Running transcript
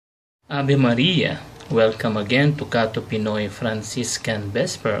Ave Maria, welcome again to Cato Pinoy Franciscan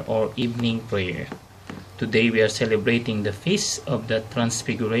VESPER or evening prayer. Today we are celebrating the feast of the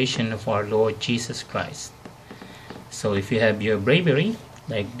Transfiguration of our Lord Jesus Christ. So if you have your breviary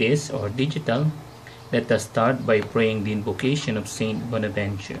like this or digital, let us start by praying the invocation of Saint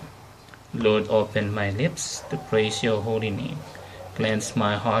Bonaventure. Lord, open my lips to praise your holy name. Cleanse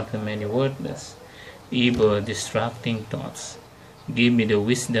my heart from any worthless, evil, distracting thoughts. Give me the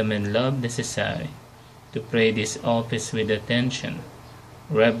wisdom and love necessary to pray this office with attention,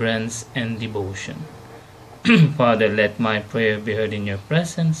 reverence, and devotion. Father, let my prayer be heard in your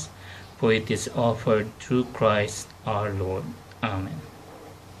presence, for it is offered through Christ our Lord. Amen.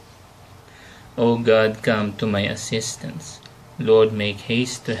 O God, come to my assistance. Lord, make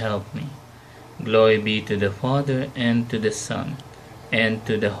haste to help me. Glory be to the Father, and to the Son, and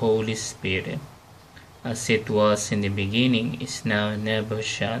to the Holy Spirit, as it was in the beginning, is now, and ever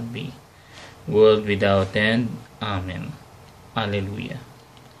shall be, world without end. Amen. Alleluia.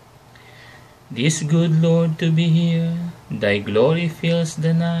 This good Lord to be here, thy glory fills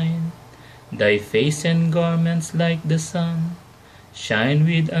the night, thy face and garments like the sun, shine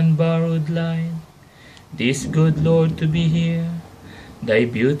with unborrowed light. This good Lord to be here, thy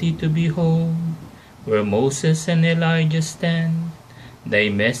beauty to behold, where Moses and Elijah stand, thy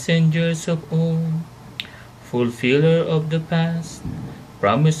messengers of old, fulfiller of the past,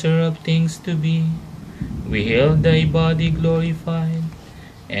 promiser of things to be. We hail thy body glorified,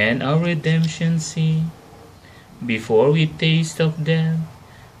 and our redemption see. Before we taste of death,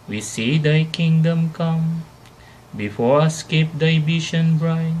 we see thy kingdom come. Before us keep thy vision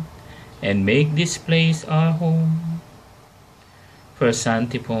bright, and make this place our home. First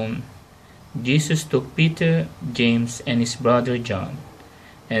antiphon. Jesus took Peter, James, and his brother John,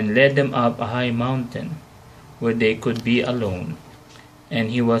 and led them up a high mountain, where they could be alone,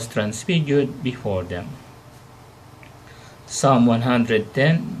 and he was transfigured before them. Psalm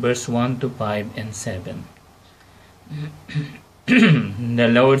 110, verse 1 to 5 and 7. The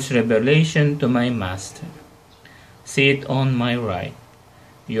Lord's revelation to my Master. Sit on my right.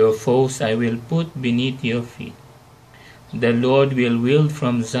 Your foes I will put beneath your feet. The Lord will wield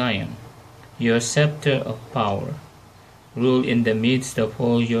from Zion your scepter of power. Rule in the midst of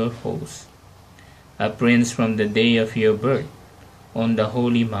all your hosts. A prince from the day of your birth, on the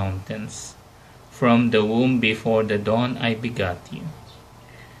holy mountains. From the womb before the dawn I begot you.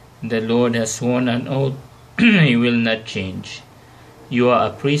 The Lord has sworn an oath, he will not change. You are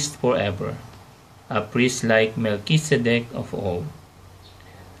a priest forever, a priest like Melchizedek of old.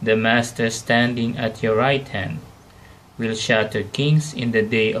 The Master standing at your right hand will shatter kings in the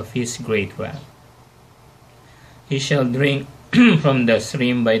day of his great wrath. He shall drink from the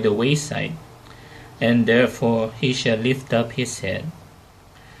stream by the wayside, and therefore he shall lift up his head.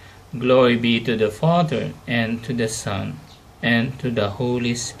 Glory be to the Father, and to the Son, and to the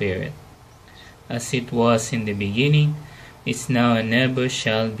Holy Spirit, as it was in the beginning, is now, and ever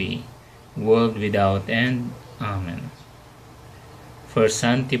shall be, world without end. Amen. First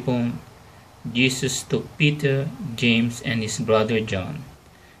antiphon. Jesus took Peter, James, and his brother John,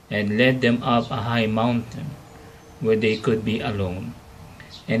 and led them up a high mountain, where they could be alone,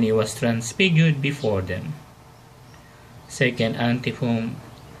 and he was transfigured before them. Second antiphon.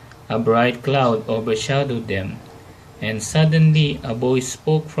 A bright cloud overshadowed them, and suddenly a voice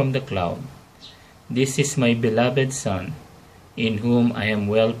spoke from the cloud, This is my beloved Son, in whom I am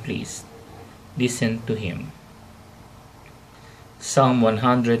well pleased. Listen to him. Psalm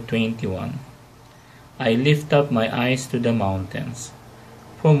 121. I lift up my eyes to the mountains.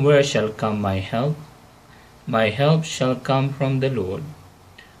 From where shall come my help? My help shall come from the Lord,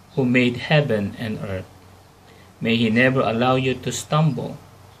 who made heaven and earth. May he never allow you to stumble.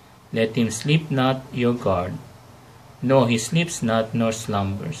 Let him sleep not your guard. No, he sleeps not nor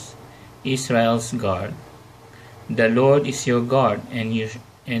slumbers, Israel's guard. The Lord is your guard and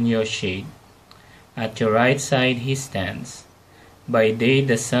your shade. At your right side he stands. By day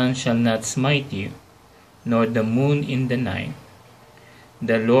the sun shall not smite you, nor the moon in the night.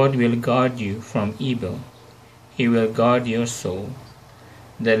 The Lord will guard you from evil. He will guard your soul.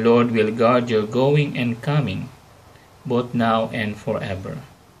 The Lord will guard your going and coming, both now and forever.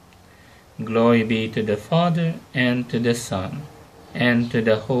 Glory be to the Father, and to the Son, and to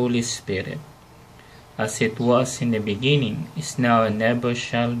the Holy Spirit, as it was in the beginning, is now, and ever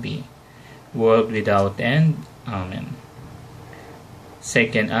shall be, world without end. Amen.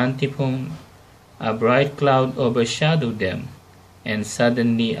 Second antiphon. A bright cloud overshadowed them, and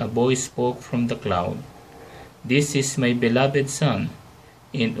suddenly a voice spoke from the cloud, This is my beloved Son,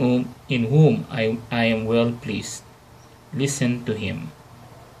 in whom I am well pleased. Listen to him.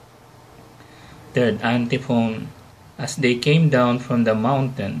 Third antiphon. As they came down from the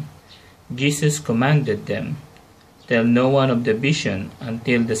mountain, Jesus commanded them, "Tell no one of the vision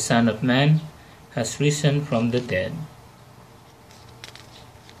until the Son of Man has risen from the dead."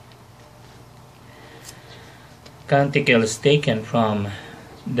 Canticles taken from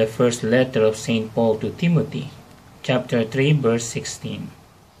the first letter of St. Paul to Timothy, chapter 3, verse 16.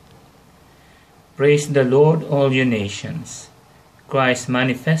 Praise the Lord, all you nations. Christ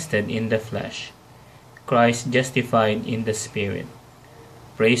manifested in the flesh. Christ justified in the Spirit.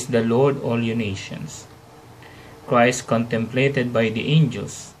 Praise the Lord, all you nations. Christ contemplated by the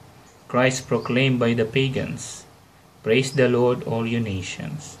angels. Christ proclaimed by the pagans. Praise the Lord, all you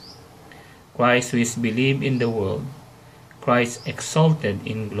nations. Christ who is believed in the world. Christ exalted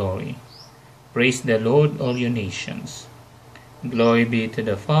in glory. Praise the Lord, all you nations. Glory be to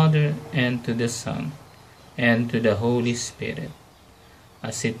the Father, and to the Son, and to the Holy Spirit,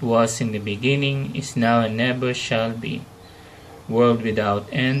 as it was in the beginning, is now, and ever shall be, world without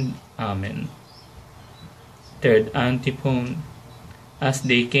end. Amen. Third antiphon. As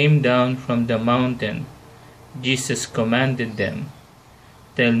they came down from the mountain, Jesus commanded them,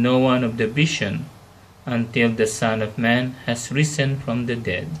 "Tell no one of the vision until the Son of Man has risen from the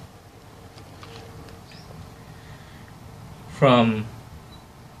dead." From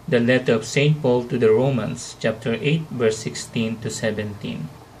the letter of St. Paul to the Romans, chapter 8, verse 16 to 17.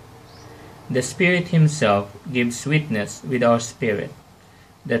 The Spirit Himself gives witness with our spirit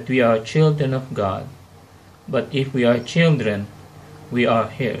that we are children of God. But if we are children, we are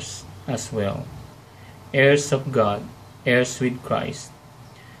heirs as well, heirs of God, heirs with Christ,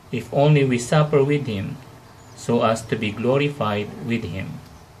 if only we suffer with Him, so as to be glorified with Him.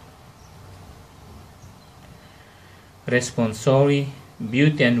 Responsory.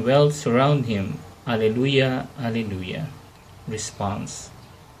 Beauty and wealth surround Him. Alleluia, Alleluia. Response.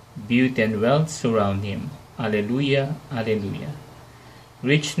 Beauty and wealth surround Him. Alleluia, Alleluia.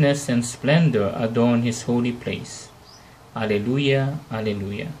 Richness and splendor adorn His holy place. Alleluia,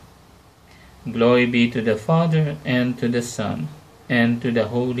 Alleluia. Glory be to the Father, and to the Son, and to the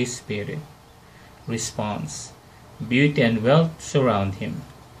Holy Spirit. Response. Beauty and wealth surround Him.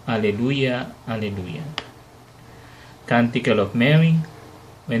 Alleluia, Alleluia. Canticle of Mary.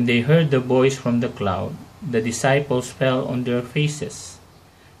 When they heard the voice from the cloud, the disciples fell on their faces,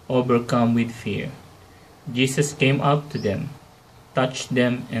 overcome with fear. Jesus came up to them, touched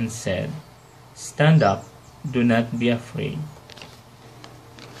them, and said, "Stand up, do not be afraid."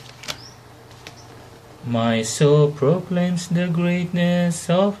 My soul proclaims the greatness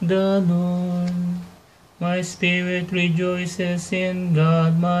of the Lord. My spirit rejoices in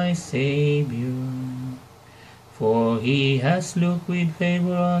God my Savior. For He has looked with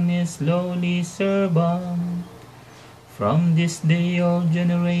favor on His lowly servant. From this day all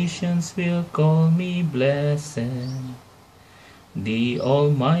generations will call me blessed. The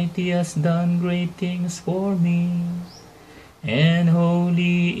Almighty has done great things for me, and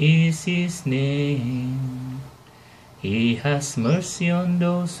holy is His name. He has mercy on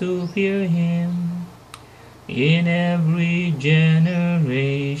those who fear Him in every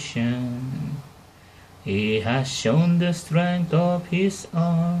generation. He has shown the strength of His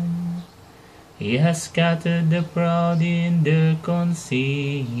arm. He has scattered the proud in their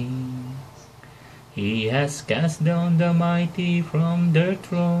conceit. He has cast down the mighty from their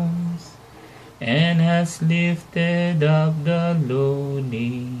thrones, and has lifted up the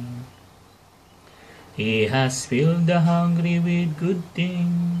lowly. He has filled the hungry with good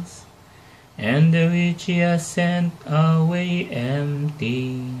things, and the rich He has sent away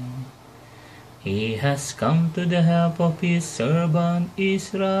empty. He has come to the help of His servant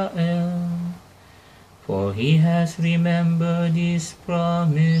Israel, for He has remembered His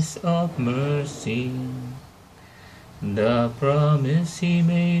promise of mercy, the promise He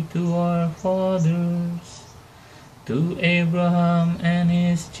made to our fathers, to Abraham and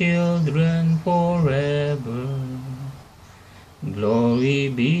his children forever. Glory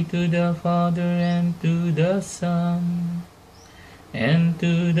be to the Father, and to the Son, and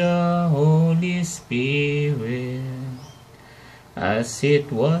to the Holy Spirit, as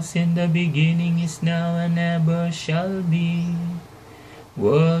it was in the beginning, is now, and ever shall be,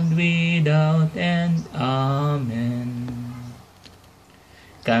 world without end. Amen.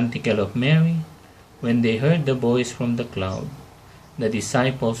 Canticle of Mary. When they heard the voice from the cloud, the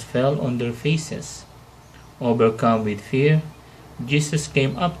disciples fell on their faces. Overcome with fear, Jesus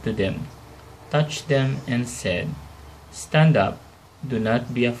came up to them, touched them, and said, "Stand up, do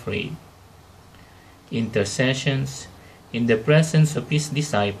not be afraid." Intercessions. In the presence of His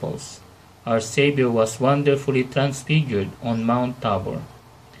disciples, our Savior was wonderfully transfigured on Mount Tabor.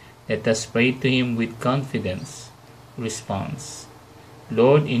 Let us pray to him with confidence. Response.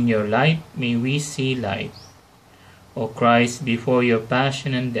 Lord, in your light may we see light. O Christ, before your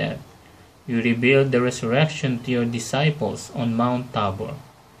passion and death, you revealed the resurrection to your disciples on Mount Tabor.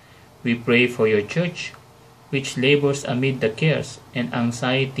 We pray for your church, which labors amid the cares and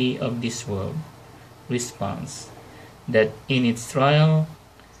anxiety of this world. Response. That in its trial,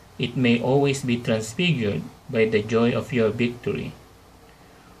 it may always be transfigured by the joy of your victory.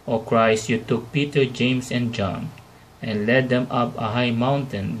 O Christ, you took Peter, James, and John, and led them up a high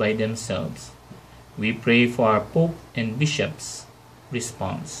mountain by themselves. We pray for our Pope and bishops.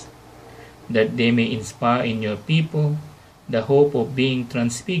 Response. That they may inspire in your people the hope of being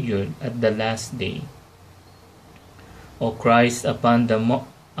transfigured at the last day. O Christ, upon the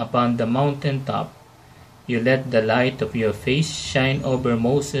mountain top, you let the light of your face shine over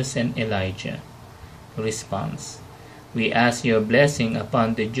Moses and Elijah. Response. We ask your blessing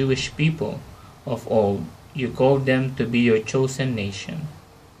upon the Jewish people of old. You called them to be your chosen nation.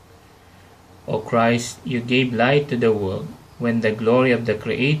 O Christ, you gave light to the world when the glory of the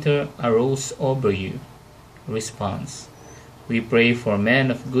Creator arose over you. Response. We pray for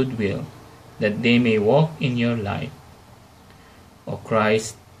men of goodwill, that they may walk in your light. O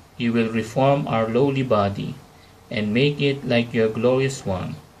Christ, you will reform our lowly body and make it like your glorious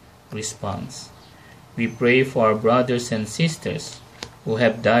one. Response. We pray for our brothers and sisters who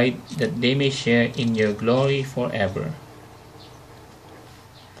have died, that they may share in your glory forever.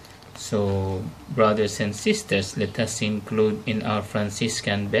 So, brothers and sisters, let us include in our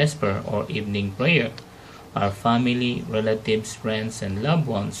Franciscan Vesper or evening prayer our family, relatives, friends, and loved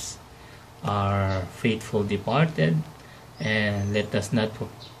ones, our faithful departed, and let us not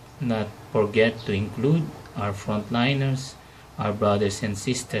forget to include our frontliners, our brothers and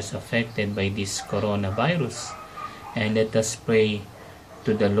sisters affected by this coronavirus. And let us pray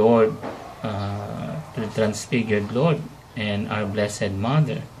to the Lord, to the transfigured Lord and our Blessed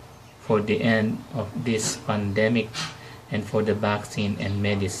Mother for the end of this pandemic and for the vaccine and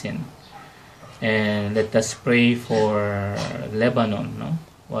medicine. And let us pray for Lebanon.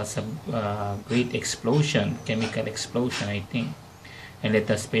 Was a great explosion, chemical explosion, I think. And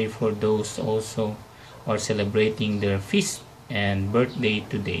let us pray for those also who are celebrating their feast and birthday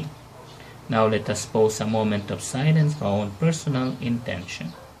today. Now let us pause a moment of silence for our own personal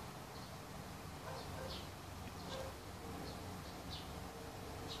intention.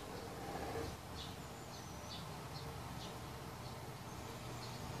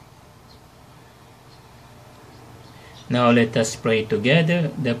 Now let us pray together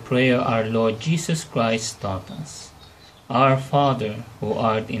the prayer our Lord Jesus Christ taught us. Our Father, who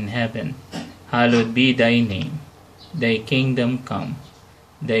art in heaven, hallowed be thy name. Thy kingdom come.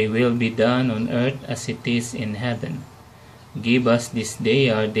 Thy will be done on earth as it is in heaven. Give us this day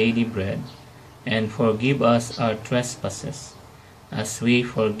our daily bread, and forgive us our trespasses, as we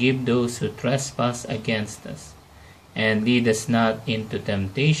forgive those who trespass against us. And lead us not into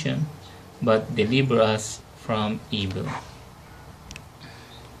temptation, but deliver us from evil.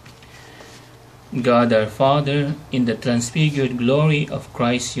 God our Father, in the transfigured glory of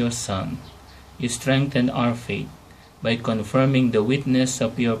Christ your Son, you strengthen our faith by confirming the witness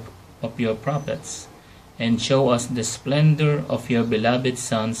of your prophets, and show us the splendor of your beloved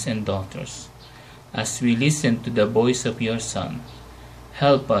sons and daughters. As we listen to the voice of your Son,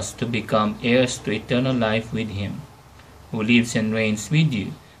 help us to become heirs to eternal life with him, who lives and reigns with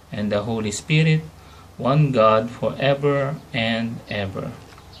you and the Holy Spirit, one God, forever and ever.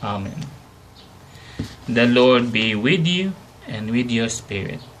 Amen. The Lord be with you and with your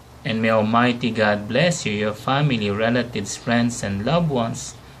spirit. And may Almighty God bless you, your family, relatives, friends, and loved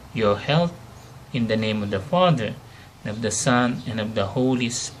ones, your health, in the name of the Father, and of the Son, and of the Holy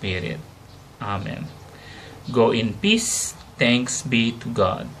Spirit. Amen. Go in peace. Thanks be to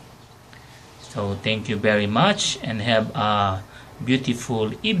God. So thank you very much, and have a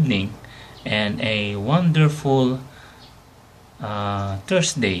beautiful evening and a wonderful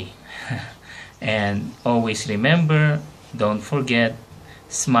Thursday. And always remember, don't forget,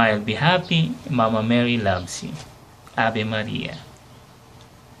 smile, be happy. Mama Mary loves you. Ave Maria.